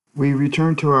We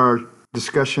return to our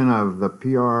discussion of the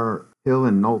PR Hill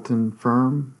and Knowlton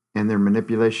firm and their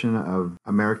manipulation of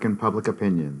American public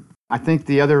opinion. I think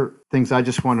the other things I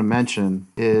just want to mention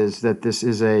is that this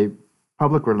is a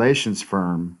public relations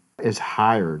firm is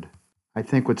hired. I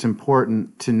think what's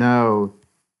important to know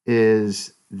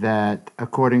is that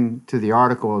according to the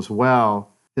article as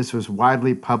well, this was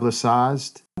widely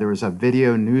publicized. There was a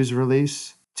video news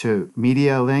release to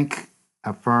MediaLink,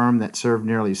 a firm that served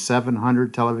nearly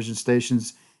 700 television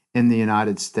stations in the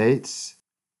United States.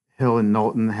 Hill and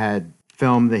Knowlton had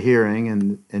filmed the hearing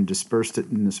and dispersed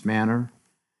it in this manner.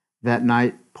 That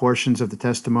night, portions of the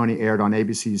testimony aired on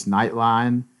ABC's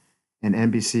Nightline and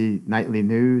NBC Nightly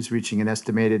News, reaching an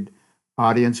estimated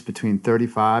audience between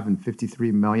 35 and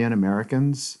 53 million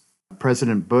Americans.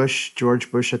 President Bush,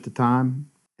 George Bush at the time,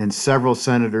 and several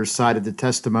senators cited the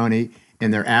testimony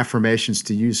in their affirmations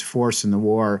to use force in the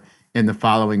war in the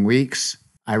following weeks.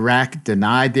 Iraq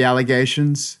denied the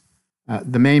allegations.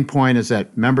 The main point is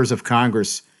that members of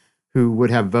Congress who would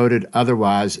have voted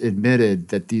otherwise admitted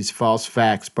that these false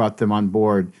facts brought them on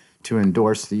board to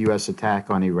endorse the U.S. attack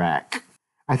on Iraq.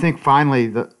 I think finally,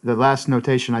 the last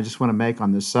notation I just want to make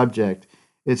on this subject,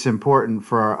 it's important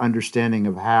for our understanding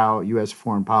of how U.S.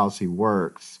 foreign policy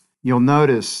works. You'll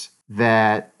notice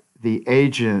that the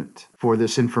agent for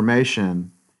this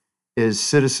information is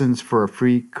Citizens for a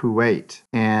Free Kuwait.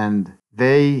 And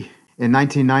they, in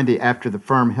 1990, after the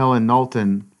firm Hill and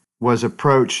Knowlton was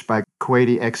approached by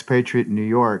Kuwaiti expatriate in New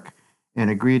York and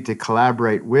agreed to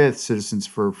collaborate with Citizens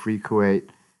for a Free Kuwait,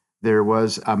 there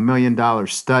was a $1 million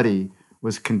study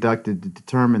was conducted to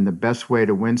determine the best way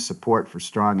to win support for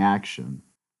strong action.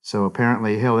 So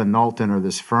apparently Hill and Knowlton, or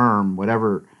this firm,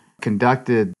 whatever,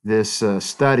 conducted this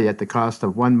study at the cost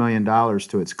of $1 million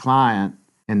to its client,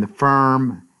 and the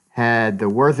firm had the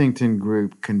Worthington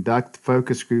Group conduct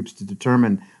focus groups to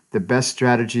determine the best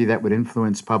strategy that would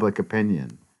influence public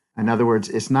opinion. In other words,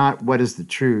 it's not what is the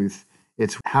truth,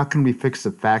 it's how can we fix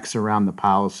the facts around the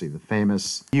policy, the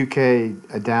famous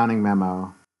UK Downing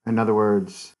memo. In other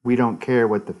words, we don't care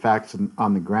what the facts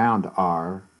on the ground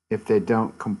are. If they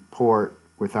don't comport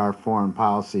with our foreign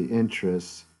policy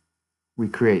interests, we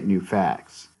create new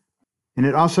facts. And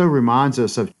it also reminds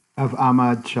us of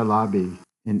Ahmad Chalabi.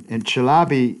 And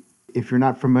Chalabi, if you're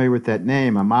not familiar with that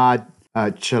name, Ahmad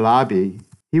Chalabi,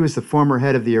 he was the former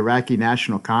head of the Iraqi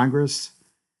National Congress,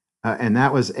 and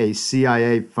that was a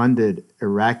CIA-funded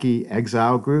Iraqi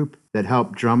exile group that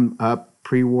helped drum up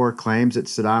pre-war claims that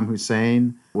Saddam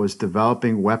Hussein was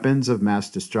developing weapons of mass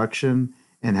destruction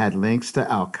and had links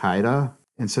to Al-Qaeda.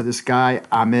 And so this guy,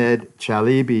 Ahmed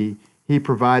Chalabi, he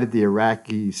provided the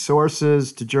Iraqi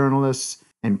sources to journalists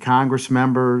and Congress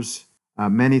members.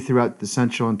 Many throughout the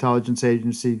Central Intelligence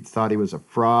Agency thought he was a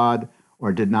fraud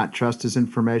or did not trust his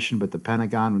information, but the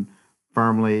Pentagon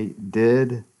firmly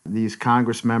did. These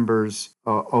Congress members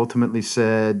ultimately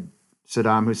said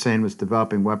Saddam Hussein was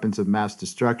developing weapons of mass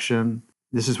destruction.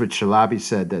 This is what Chalabi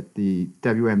said, that the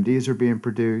WMDs are being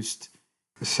produced.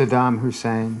 Saddam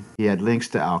Hussein, he had links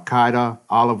to Al-Qaeda,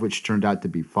 all of which turned out to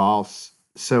be false.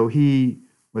 So he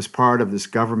was part of this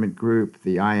government group,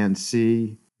 the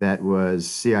INC, that was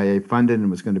CIA funded and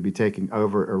was going to be taking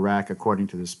over Iraq according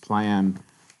to this plan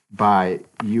by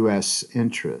U.S.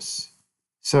 interests.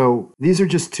 So these are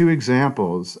just two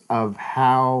examples of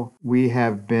how we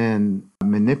have been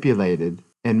manipulated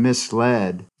and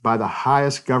misled by the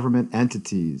highest government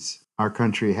entities our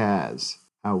country has.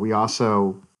 We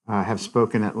also have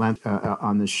spoken at length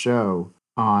on this show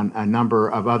on a number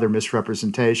of other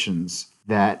misrepresentations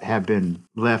that have been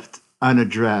left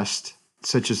unaddressed,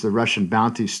 such as the Russian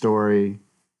bounty story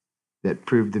that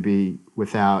proved to be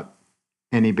without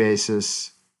any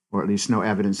basis, or at least no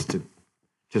evidence to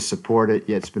support it,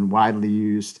 yet it's been widely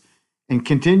used and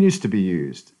continues to be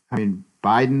used. I mean,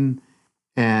 Biden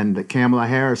and Kamala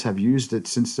Harris have used it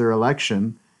since their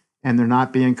election, and they're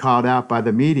not being called out by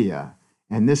the media.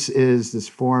 And this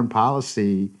foreign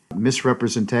policy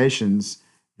misrepresentations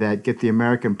that get the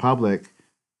American public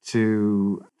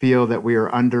to feel that we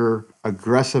are under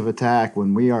aggressive attack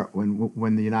when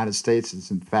the United States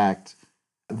is in fact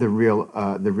the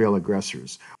real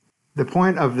aggressors. The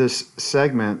point of this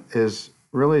segment is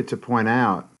really to point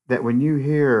out that when you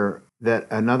hear that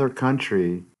another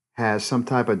country has some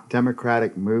type of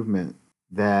democratic movement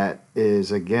that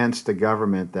is against the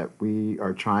government that we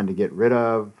are trying to get rid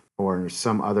of or in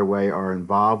some other way are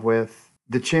involved with,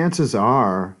 the chances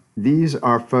are these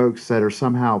are folks that are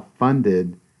somehow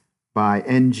funded by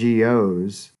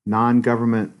NGOs,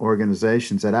 non-government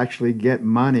organizations that actually get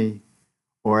money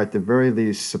or at the very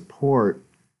least support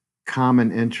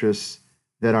common interests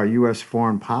that our U.S.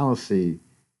 foreign policy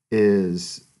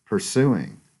is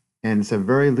pursuing. and it's a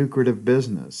very lucrative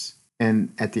business.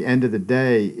 And at the end of the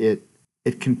day,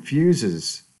 it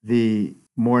confuses the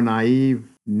more naive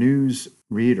news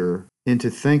reader into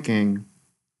thinking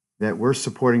that we're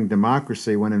supporting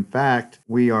democracy when in fact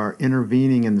we are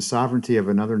intervening in the sovereignty of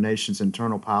another nation's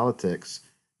internal politics,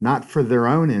 not for their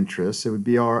own interests. It would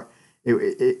be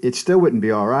it still wouldn't be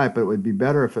all right, but it would be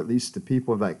better if at least the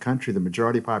people of that country, the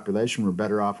majority population, were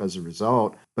better off as a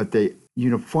result. But they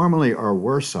uniformly are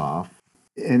worse off.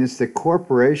 And it's the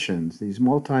corporations, these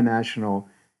multinational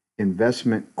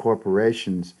investment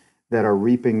corporations, that are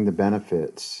reaping the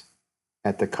benefits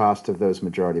at the cost of those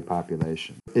majority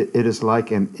population. It is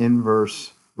like an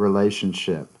inverse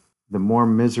relationship. The more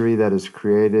misery that is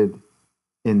created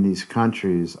in these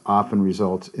countries often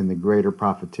results in the greater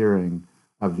profiteering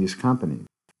of these companies.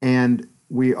 And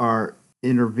we are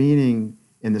intervening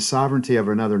in the sovereignty of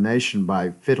another nation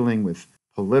by fiddling with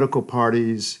political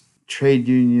parties, trade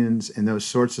unions, and those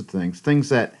sorts of things. Things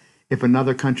that if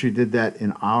another country did that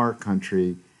in our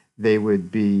country, they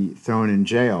would be thrown in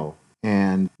jail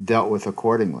and dealt with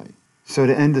accordingly. So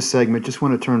to end the segment, just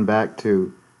want to turn back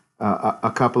to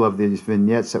a couple of these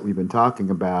vignettes that we've been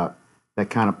talking about that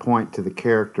kind of point to the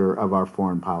character of our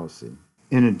foreign policy.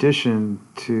 In addition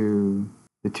to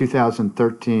the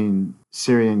 2013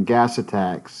 Syrian gas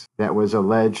attacks that was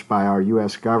alleged by our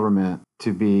U.S. government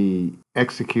to be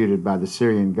executed by the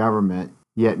Syrian government,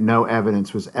 yet no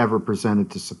evidence was ever presented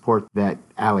to support that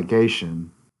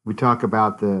allegation. We talk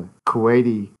about the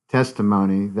Kuwaiti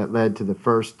testimony that led to the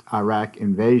first Iraq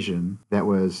invasion that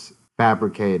was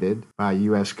fabricated by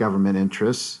U.S. government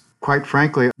interests. Quite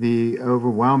frankly, the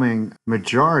overwhelming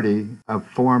majority of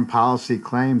foreign policy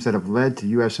claims that have led to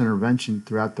U.S. intervention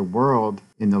throughout the world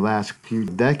in the last few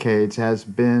decades has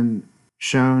been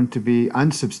shown to be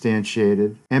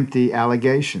unsubstantiated, empty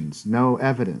allegations, no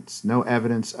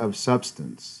evidence of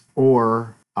substance,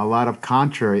 or a lot of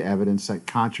contrary evidence that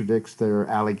contradicts their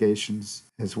allegations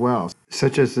as well,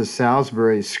 such as the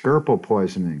Salisbury Skripal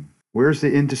poisoning. Where's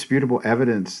the indisputable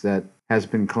evidence that has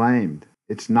been claimed?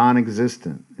 It's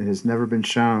non-existent. It has never been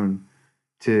shown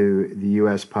to the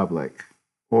U.S. public.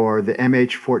 Or the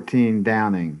MH14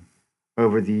 downing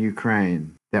over the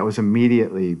Ukraine that was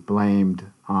immediately blamed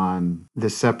on the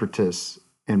separatists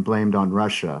and blamed on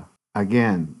Russia.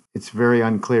 Again, it's very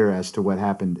unclear as to what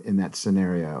happened in that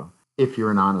scenario, if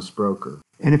you're an honest broker.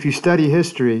 And if you study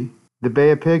history, the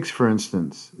Bay of Pigs, for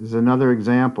instance, is another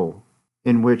example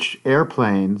in which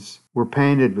airplanes were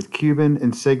painted with Cuban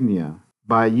insignia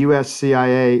by U.S.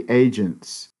 CIA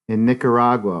agents in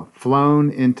Nicaragua,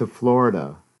 flown into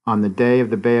Florida on the day of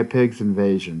the Bay of Pigs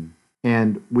invasion.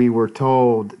 And we were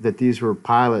told that these were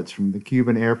pilots from the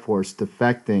Cuban Air Force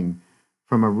defecting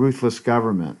from a ruthless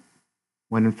government,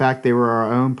 when in fact they were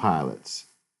our own pilots.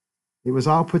 It was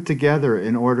all put together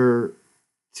in order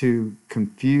to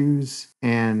confuse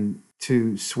and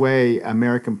to sway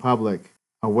American public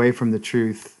away from the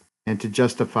truth and to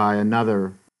justify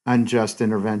another unjust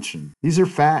intervention. These are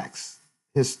facts,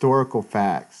 historical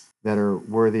facts that are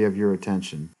worthy of your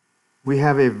attention. We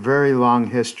have a very long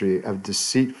history of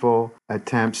deceitful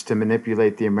attempts to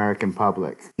manipulate the American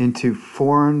public into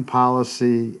foreign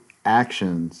policy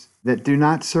actions that do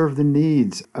not serve the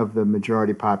needs of the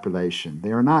majority population.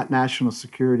 They are not national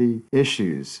security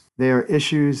issues. They are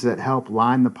issues that help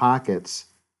line the pockets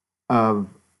of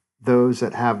those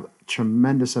that have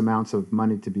tremendous amounts of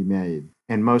money to be made.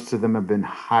 And most of them have been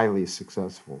highly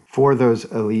successful for those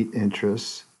elite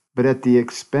interests, but at the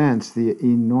expense, the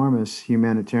enormous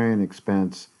humanitarian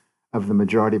expense of the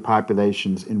majority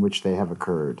populations in which they have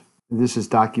occurred. This is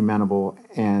documentable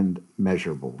and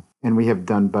measurable, and we have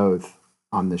done both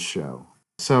on this show.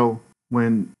 So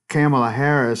when Kamala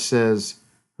Harris says,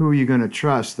 who are you going to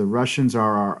trust? The Russians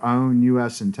are our own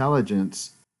U.S.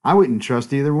 intelligence. I wouldn't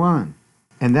trust either one.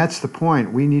 And that's the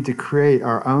point. We need to create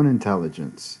our own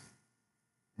intelligence.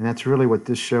 And that's really what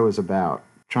this show is about,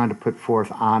 trying to put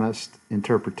forth honest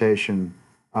interpretation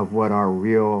of what our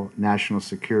real national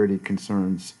security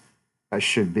concerns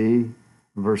should be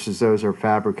versus those are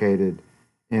fabricated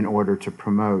in order to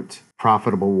promote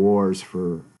profitable wars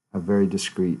for a very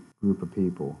discrete group of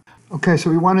people. Okay, so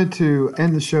we wanted to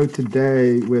end the show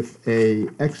today with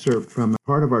an excerpt from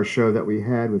part of our show that we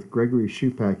had with Gregory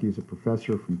Shupak. He's a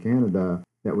professor from Canada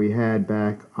that we had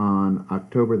back on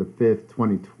October the 5th,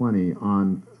 2020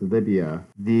 on Libya.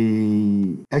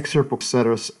 The excerpt will set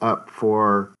us up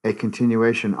for a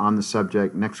continuation on the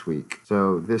subject next week.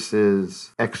 So this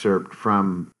is excerpt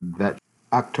from that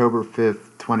October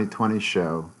 5th, 2020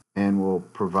 show, and will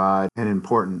provide an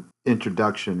important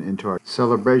introduction into our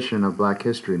celebration of Black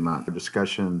History Month, a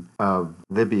discussion of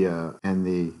Libya and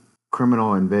the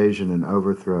criminal invasion and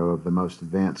overthrow of the most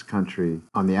advanced country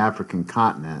on the African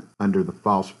continent under the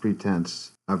false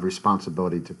pretense of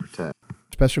responsibility to protect.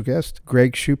 Special guest,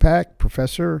 Greg Schupak,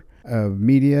 professor of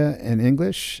media and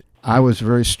English. I was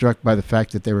very struck by the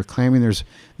fact that they were claiming there's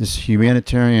this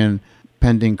humanitarian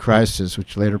pending crisis,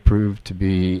 which later proved to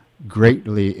be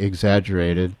greatly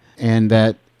exaggerated, and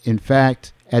that, in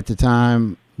fact, at the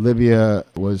time, Libya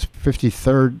was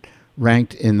 53rd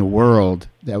ranked in the world.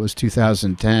 That was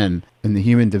 2010 in the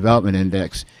Human Development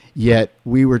Index. Yet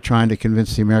we were trying to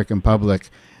convince the American public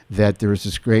that there was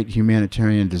this great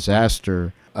humanitarian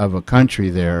disaster of a country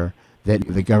there, that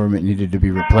the government needed to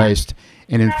be replaced.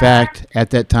 And in fact, at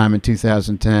that time in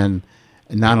 2010,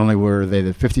 not only were they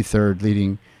the 53rd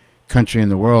leading country in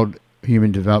the world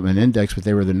Human Development Index, but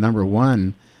they were the number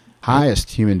one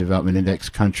highest Human Development Index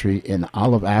country in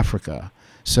all of Africa.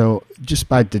 So just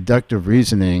by deductive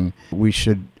reasoning,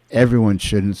 everyone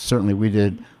should, and certainly we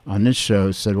did on this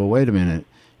show, said, well, wait a minute,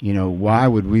 why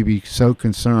would we be so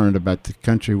concerned about the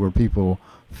country where people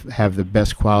have the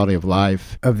best quality of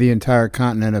life of the entire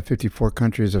continent of 54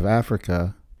 countries of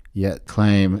Africa, yet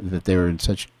claim that they were in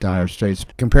such dire straits?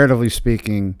 Comparatively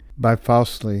speaking, by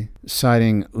falsely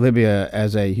citing Libya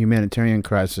as a humanitarian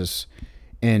crisis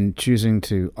and choosing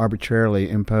to arbitrarily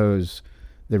impose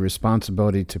the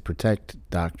responsibility to protect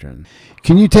doctrine.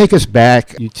 Can you take us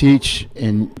back? You teach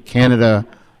in Canada,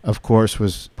 of course,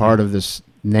 was part of this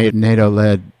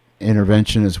NATO-led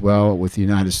intervention as well, with the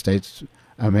United States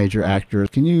a major actor.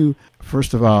 Can you,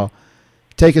 first of all,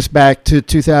 take us back to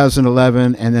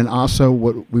 2011, and then also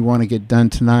what we want to get done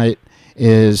tonight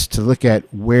is to look at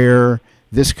where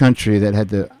this country that had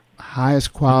the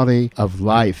highest quality of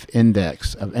life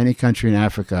index of any country in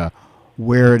Africa,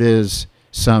 where it is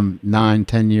some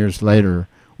 9-10 years later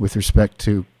with respect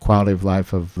to quality of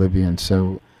life of Libyans.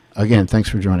 So again, thanks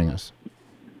for joining us.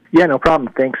 Yeah, no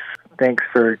problem. Thanks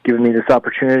for giving me this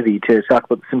opportunity to talk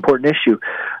about this important issue.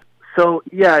 So,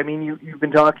 yeah, I mean, you've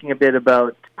been talking a bit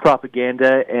about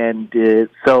propaganda, and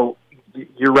so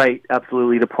you're right,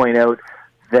 absolutely, to point out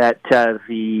that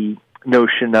the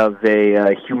notion of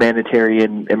a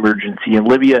humanitarian emergency in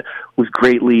Libya was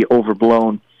greatly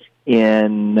overblown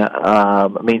in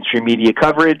mainstream media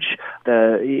coverage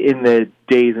in the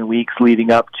days and weeks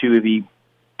leading up to the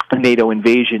NATO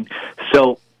invasion.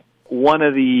 So one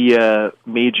of the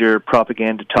major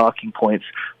propaganda talking points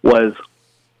was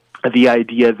the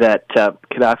idea that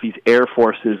Gaddafi's air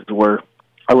forces were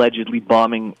allegedly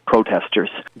bombing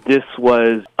protesters. This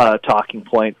was a talking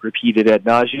point repeated ad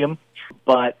nauseum,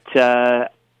 but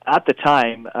at the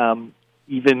time,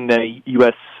 even the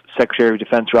U.S. Secretary of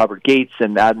Defense Robert Gates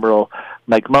and Admiral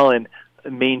Mike Mullen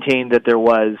maintained that there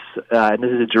was, and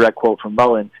this is a direct quote from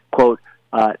Mullen, quote,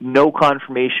 no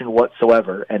confirmation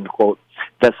whatsoever, end quote,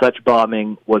 that such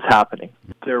bombing was happening.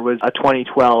 There was a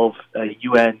 2012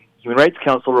 UN Human Rights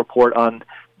Council report on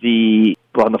the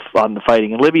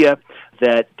fighting in Libya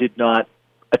that did not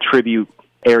attribute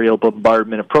aerial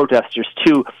bombardment of protesters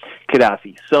to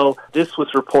Gaddafi. So this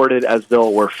was reported as though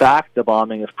it were fact, the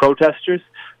bombing of protesters.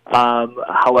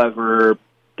 However,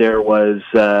 there was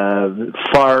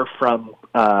far from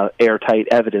airtight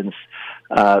evidence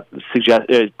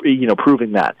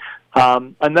proving that.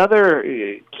 Another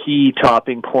key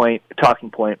talking point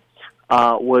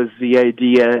was the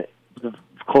idea, the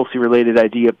closely related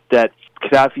idea, that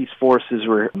Gaddafi's forces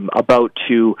were about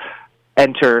to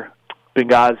enter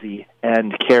Benghazi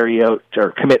and carry out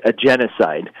or commit a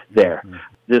genocide there. Mm-hmm.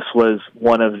 This was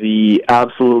one of the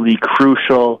absolutely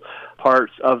crucial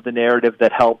parts of the narrative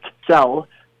that helped sell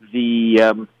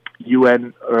the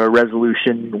UN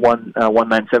Resolution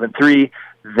 1973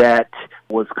 that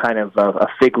was kind of a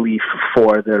fig leaf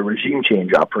for the regime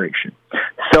change operation.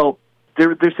 So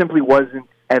there simply wasn't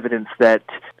evidence that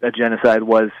a genocide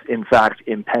was, in fact,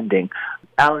 impending.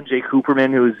 Alan J.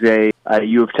 Cooperman, who is a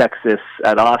U of Texas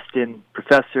at Austin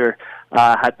professor,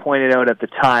 had pointed out at the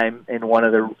time in one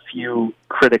of the few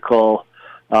critical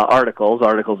articles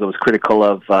that was critical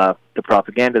of the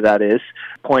propaganda, that is,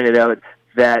 pointed out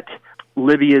that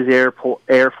Libya's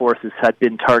air forces had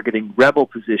been targeting rebel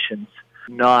positions,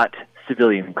 not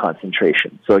civilian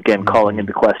concentration. So again, calling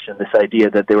into question this idea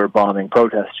that they were bombing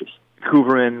protesters.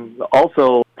 Cooperman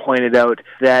also pointed out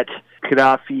that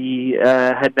Gaddafi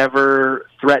had never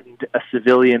threatened a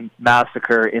civilian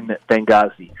massacre in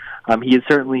Benghazi. He had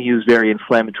certainly used very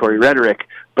inflammatory rhetoric,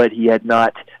 but he had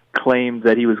not claimed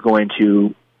that he was going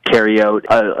to carry out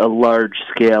a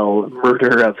large-scale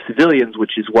murder of civilians,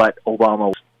 which is what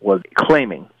Obama was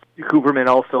claiming. Cooperman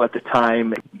also at the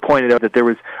time pointed out that there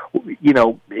was,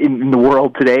 in the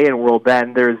world today and world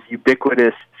then, there's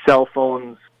ubiquitous cell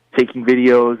phones, taking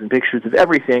videos and pictures of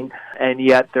everything, and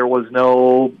yet there was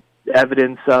no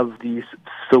evidence of these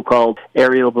so-called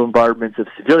aerial bombardments of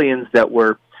civilians that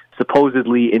were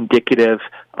supposedly indicative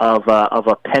of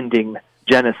a pending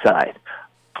genocide.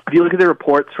 If you look at the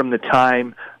reports from the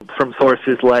time from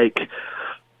sources like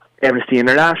Amnesty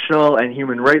International and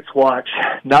Human Rights Watch,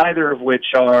 neither of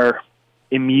which are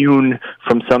immune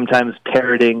from sometimes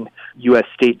parroting U.S.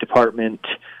 State Department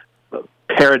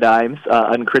paradigms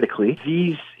uncritically.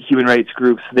 These human rights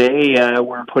groups, they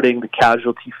were putting the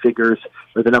casualty figures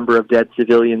or the number of dead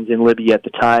civilians in Libya at the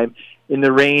time in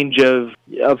the range of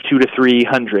 200 to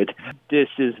 300. This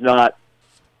is not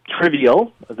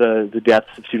trivial, the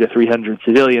deaths of 200 to 300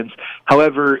 civilians.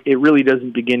 However, it really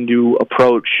doesn't begin to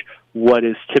approach what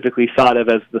is typically thought of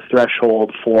as the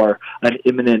threshold for an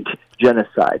imminent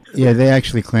genocide. Yeah, they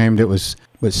actually claimed it was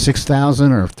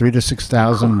 6,000 or 3,000 to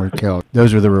 6,000 were killed.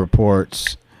 Those are the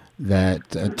reports that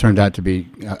turned out to be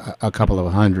a couple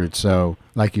of hundred. So,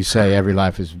 like you say, every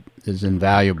life is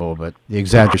invaluable, but the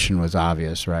exaggeration was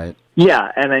obvious, right?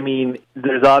 Yeah, and I mean,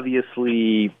 there's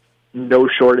obviously no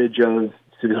shortage of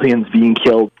civilians being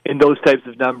killed in those types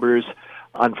of numbers,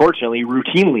 unfortunately,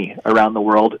 routinely around the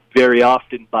world, very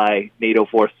often by NATO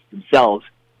forces themselves,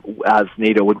 as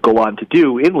NATO would go on to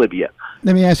do in Libya.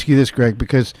 Let me ask you this, Greg,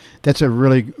 because that's a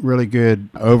really, really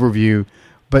good overview.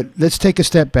 But let's take a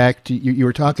step back. You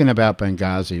were talking about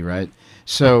Benghazi, right?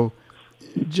 So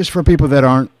just for people that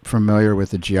aren't familiar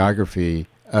with the geography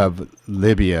of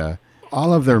Libya,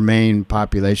 all of their main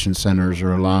population centers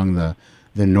are along the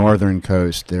northern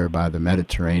coast there by the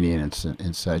Mediterranean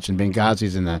and such. And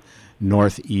Benghazi's in the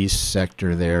northeast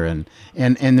sector there. And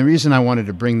the reason I wanted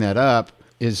to bring that up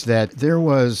is that there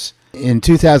was, in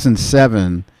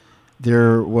 2007,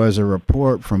 there was a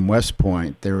report from West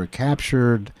Point. They were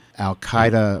captured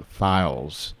Al-Qaeda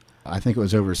files. I think it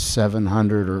was over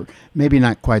 700, or maybe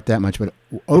not quite that much, but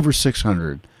over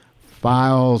 600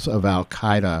 files of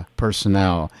Al-Qaeda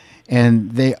personnel.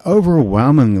 And they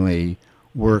overwhelmingly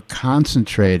were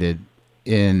concentrated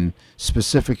in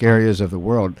specific areas of the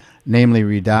world, namely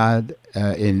Riyadh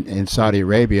in Saudi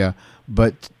Arabia.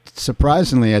 But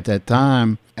surprisingly, at that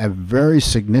time, a very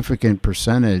significant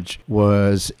percentage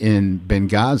was in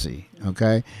Benghazi,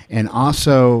 okay? And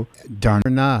also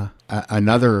Darna,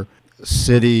 another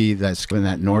city that's in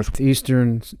that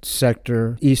northeastern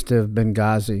sector east of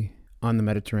Benghazi on the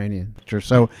Mediterranean.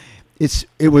 So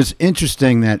it was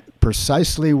interesting that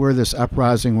precisely where this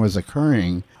uprising was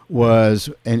occurring was,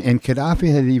 and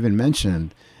Gaddafi had even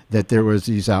mentioned that there was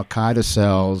these Al-Qaeda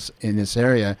cells in this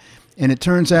area. And it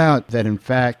turns out that, in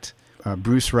fact,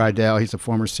 Bruce Riedel, he's a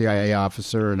former CIA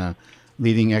officer and a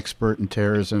leading expert in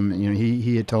terrorism. You know,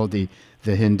 he had told the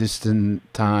Hindustan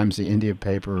Times, the India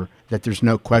paper, that there's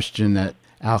no question that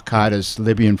Al-Qaeda's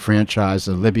Libyan franchise,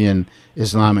 the Libyan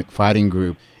Islamic Fighting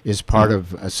Group, is part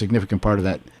of a significant part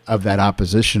of that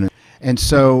opposition. And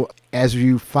so, as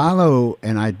you follow,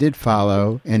 and I did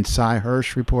follow, and Cy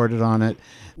Hirsch reported on it,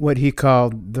 what he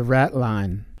called the rat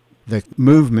line, the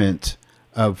movement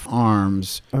of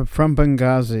arms from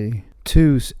Benghazi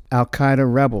to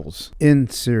Al-Qaeda rebels in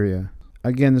Syria.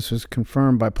 Again, this was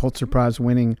confirmed by Pulitzer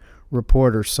Prize-winning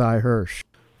reporter Cy Hirsch.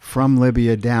 From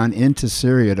Libya down into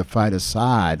Syria to fight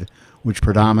Assad, which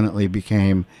predominantly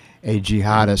became a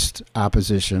jihadist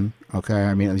opposition, okay?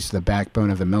 I mean, at least the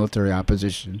backbone of the military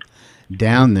opposition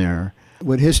down there.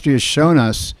 What history has shown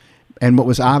us, and what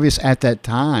was obvious at that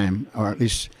time, or at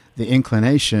least the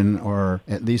inclination, or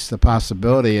at least the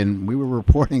possibility, and we were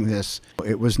reporting this,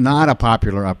 it was not a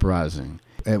popular uprising.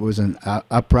 It was an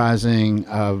uprising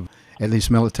of, at least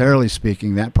militarily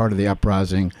speaking, that part of the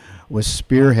uprising was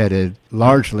spearheaded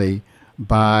largely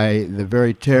by the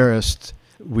very terrorists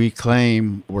we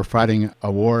claim we're fighting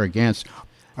a war against.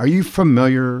 Are you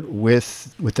familiar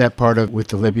with that part of with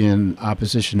the Libyan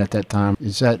opposition at that time?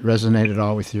 Does that resonate at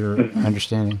all with your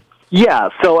understanding? Yeah,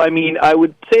 so I mean, I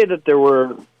would say that there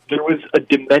was a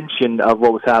dimension of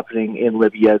what was happening in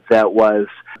Libya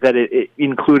that it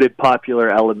included popular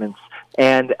elements,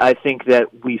 and I think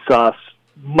that we saw,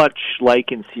 much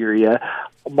like in Syria,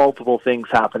 multiple things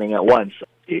happening at once.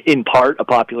 In part, a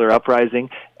popular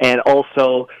uprising, and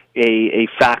also a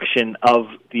faction of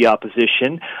the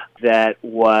opposition that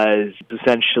was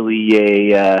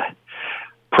essentially a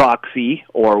proxy,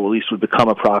 or at least would become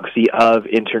a proxy of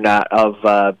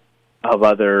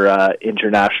other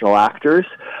international actors.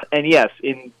 And yes,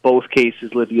 in both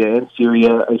cases, Libya and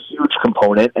Syria, a huge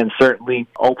component, and certainly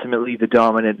ultimately the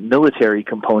dominant military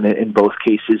component in both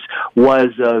cases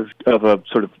was of a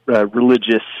sort of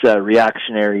religious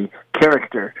reactionary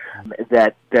character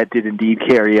that did indeed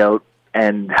carry out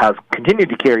and have continued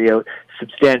to carry out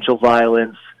substantial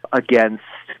violence against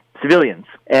civilians.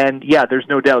 And yeah, there's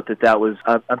no doubt that that was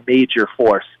a major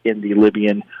force in the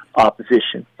Libyan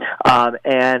opposition.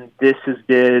 And this has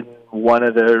been one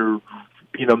of the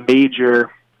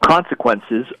major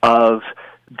consequences of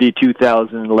the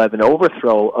 2011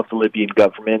 overthrow of the Libyan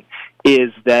government,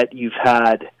 is that you've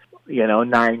had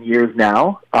 9 years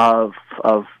now of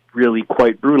really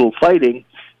quite brutal fighting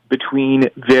between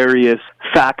various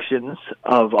factions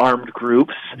of armed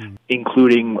groups,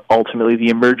 including ultimately the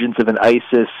emergence of an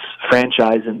ISIS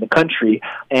franchise in the country.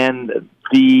 And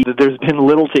there's been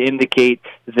little to indicate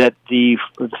that the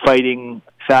fighting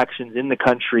factions in the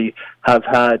country have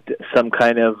had some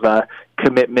kind of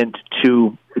commitment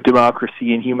to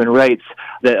democracy and human rights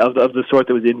of the sort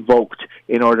that was invoked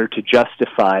in order to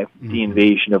justify the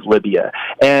invasion of Libya.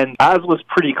 And as was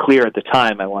pretty clear at the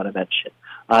time, I want to mention,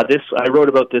 I wrote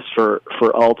about this for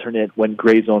Alternate when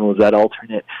Gray Zone was at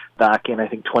Alternate back in, I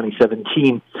think,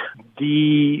 2017.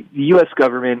 The U.S.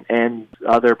 government and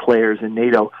other players in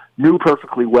NATO knew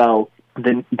perfectly well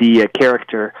the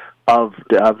character of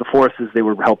the forces they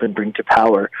were helping bring to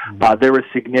power. There was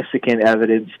significant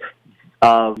evidence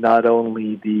of not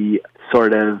only the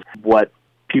sort of what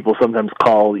people sometimes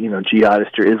call,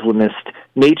 jihadist or Islamist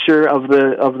nature of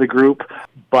the group,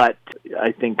 but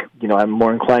I think, I'm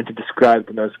more inclined to describe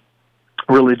them as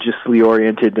religiously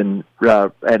oriented and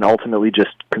ultimately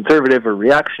just conservative or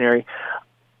reactionary.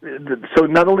 So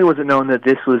not only was it known that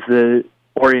this was the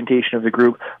orientation of the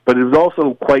group, but it was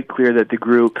also quite clear that the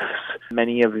groups,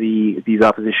 many of these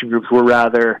opposition groups, were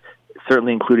rather,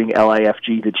 certainly including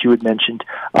LIFG that you had mentioned,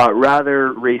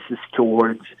 rather racist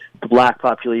towards the black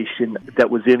population that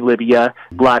was in Libya,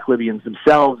 black Libyans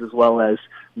themselves, as well as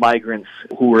migrants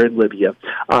who were in Libya.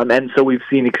 And so we've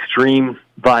seen extreme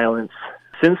violence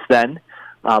since then,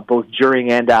 both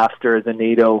during and after the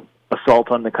NATO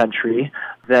assault on the country,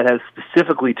 that has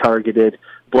specifically targeted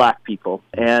black people.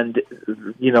 And,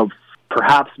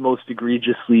 perhaps most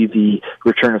egregiously the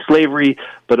return of slavery,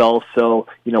 but also,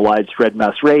 widespread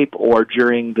mass rape, or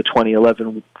during the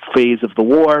 2011 phase of the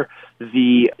war,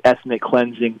 the ethnic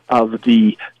cleansing of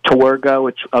the Tuarega,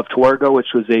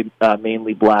 which was a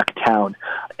mainly black town.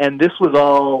 And this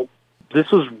was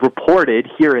reported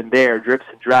here and there, drips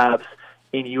and drabs,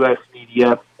 in U.S.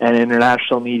 media and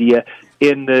international media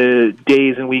in the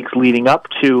days and weeks leading up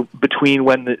to, between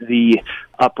when the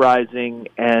uprising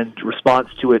and response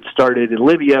to it started in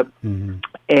Libya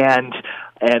and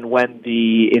when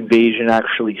the invasion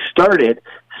actually started.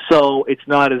 So it's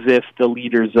not as if the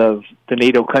leaders of the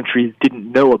NATO countries didn't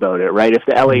know about it, right? If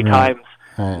the LA Times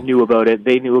knew about it,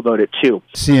 they knew about it too.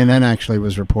 CNN actually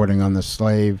was reporting on the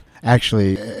slave,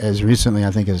 actually as recently,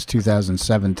 I think, as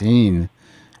 2017,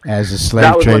 as a slave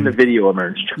trade. That was when the video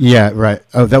emerged. Yeah, right.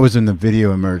 Oh, that was when the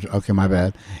video emerged. Okay, my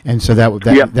bad. And so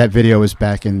that video was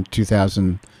back in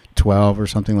 2012 or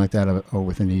something like that, or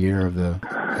within a year of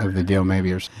the deal,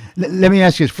 maybe. Let me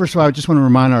ask you, first of all, I just want to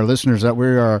remind our listeners that we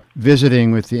are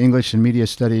visiting with the English and Media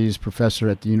Studies professor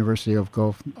at the University of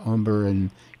Gulf Humber in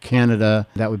Canada.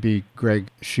 That would be Greg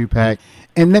Shupak.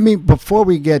 And before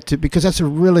we get to, because that's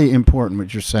really important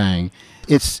what you're saying,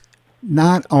 it's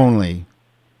not only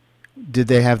did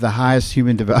they have the highest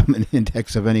human development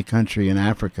index of any country in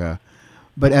Africa,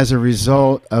 but as a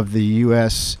result of the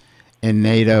U.S. and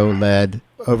NATO-led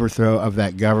overthrow of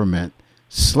that government,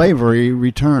 slavery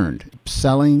returned.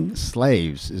 Selling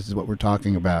slaves is what we're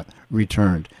talking about,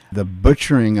 returned. The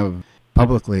butchering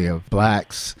publicly of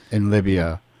blacks in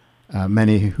Libya,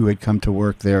 many who had come to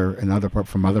work there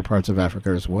from other parts of Africa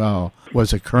as well,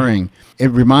 was occurring. It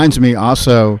reminds me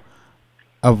also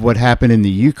of what happened in the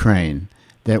Ukraine,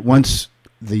 that once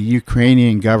the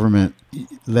Ukrainian government,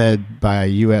 led by a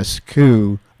U.S.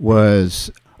 coup,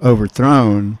 was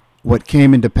overthrown, what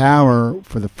came into power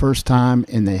for the first time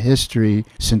in the history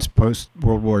since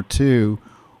post-World War II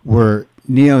were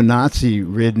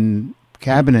neo-Nazi-ridden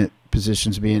cabinet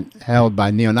positions being held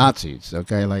by neo-Nazis,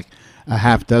 okay, like a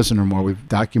half dozen or more. We've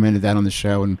documented that on the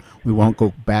show, and we won't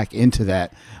go back into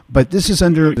that. But this is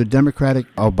under the Democratic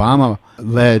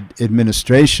Obama-led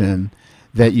administration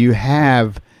that you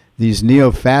have these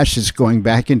neo-fascists going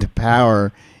back into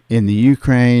power in the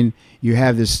Ukraine. You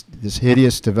have this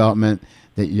hideous development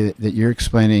that you're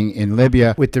explaining in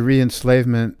Libya with the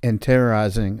re-enslavement and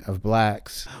terrorizing of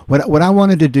blacks. What I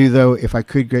wanted to do, though, if I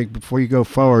could, Greg, before you go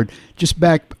forward, just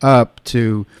back up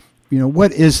to,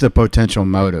 what is the potential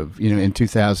motive, in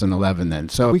 2011 then?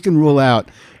 So we can rule out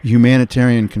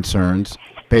humanitarian concerns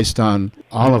based on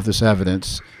all of this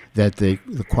evidence that the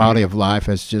quality of life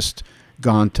has just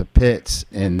gone to pits,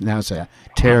 and now it's a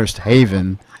terrorist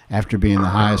haven after being the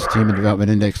highest human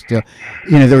development index still.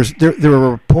 There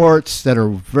were reports that are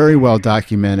very well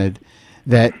documented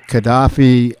that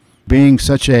Gaddafi being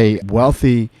such a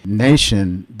wealthy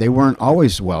nation, they weren't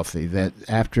always wealthy. That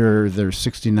after their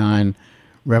 69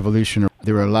 revolution,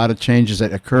 there were a lot of changes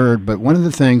that occurred. But one of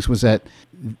the things was that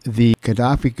the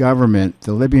Gaddafi government,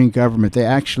 the Libyan government, they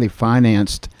actually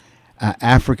financed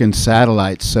African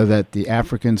satellites so that the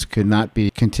Africans could not be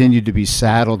continued to be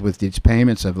saddled with these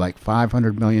payments of like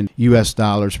 $500 million US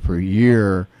dollars per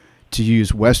year to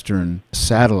use Western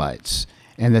satellites,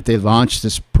 and that they launched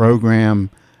this program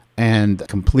and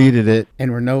completed it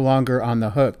and were no longer on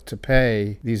the hook to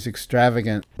pay these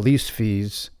extravagant lease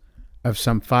fees of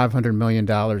some $500 million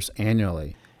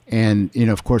annually. And,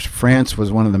 of course, France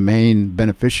was one of the main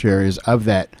beneficiaries of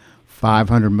that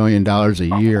 $500 million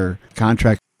a year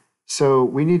contract. So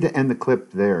we need to end the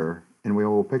clip there, and we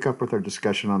will pick up with our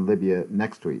discussion on Libya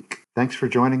next week. Thanks for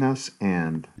joining us,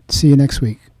 and see you next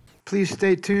week. Please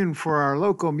stay tuned for our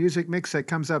local music mix that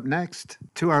comes up next.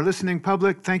 To our listening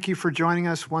public, thank you for joining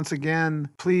us once again.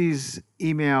 Please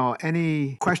email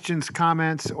any questions,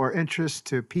 comments, or interest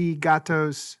to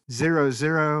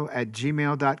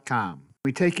pgatos00@gmail.com.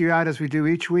 We take you out as we do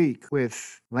each week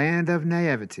with Land of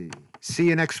Naivety. See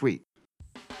you next week.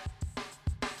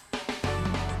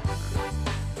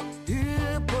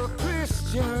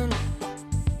 Christian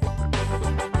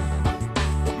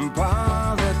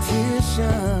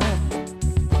politician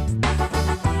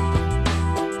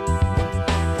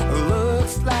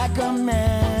looks like a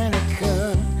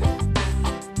mannequin.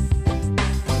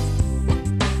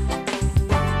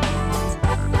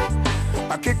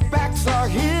 Our kickbacks are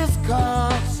his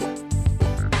cause.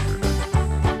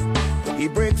 He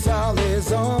breaks all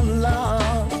his own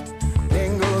laws.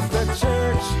 Then goes the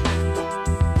church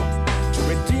to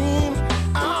redeem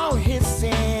all his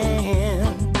sins.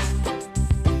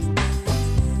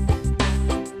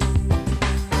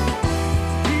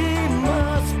 He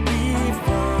must be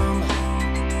from,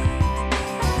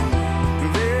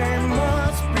 they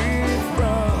must be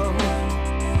from,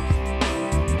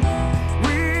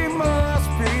 we must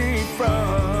be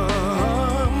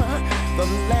from the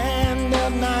land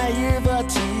of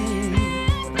naivety.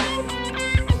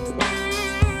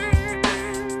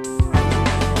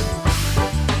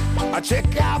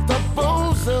 Check out the